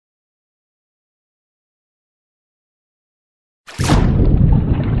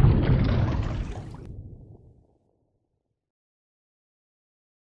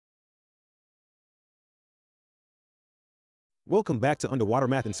Welcome back to Underwater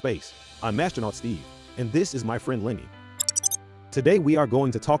Math in Space. I'm Astronaut Steve, and this is my friend Lenny. Today we are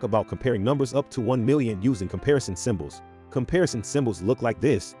going to talk about comparing numbers up to 1 million using comparison symbols. Comparison symbols look like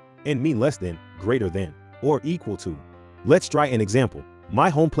this and mean less than, greater than, or equal to. Let's try an example. My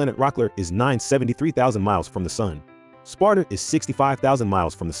home planet Rockler is 973,000 miles from the Sun. Sparta is 65,000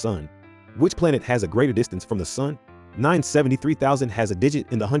 miles from the Sun. Which planet has a greater distance from the Sun? 973,000 has a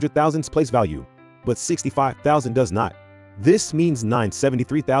digit in the 100,000s place value, but 65,000 does not. This means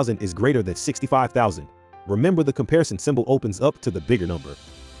 973,000 is greater than 65,000. Remember, the comparison symbol opens up to the bigger number.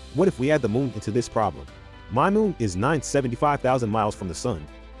 What if we add the moon into this problem? My moon is 975,000 miles from the Sun.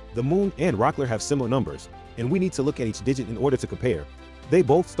 The moon and Rockler have similar numbers, and we need to look at each digit in order to compare. They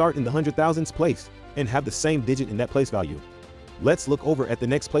both start in the 100,000s place and have the same digit in that place value. Let's look over at the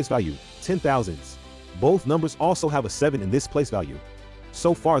next place value, 10,000s. Both numbers also have a 7 in this place value.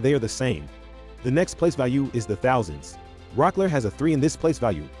 So far they are the same. The next place value is the thousands. Rockler has a 3 in this place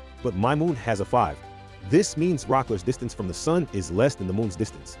value, but my moon has a 5. This means Rockler's distance from the Sun is less than the moon's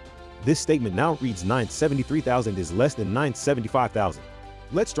distance. This statement now reads 973,000 is less than 975,000.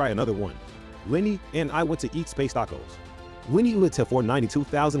 Let's try another one. Lenny and I went to eat space tacos. Lenny would to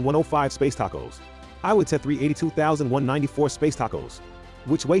 492,105 space tacos. I would to 382,194 space tacos.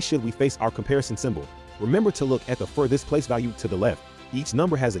 Which way should we face our comparison symbol? Remember to look at the furthest place value to the left. Each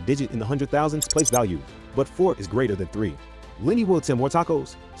number has a digit in the 100,000s place value, but 4 is greater than 3. Lenny will attend more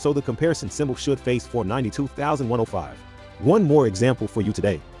tacos, so the comparison symbol should face 492,105. One more example for you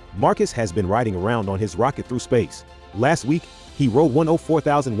today. Marcus has been riding around on his rocket through space. Last week, he rode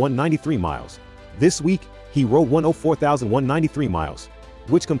 104,193 miles. This week, he rode 104,193 miles.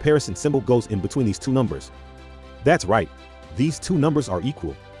 Which comparison symbol goes in between these two numbers? That's right. These two numbers are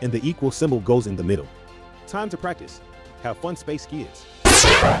equal, and the equal symbol goes in the middle. Time to practice. Have fun, space kids.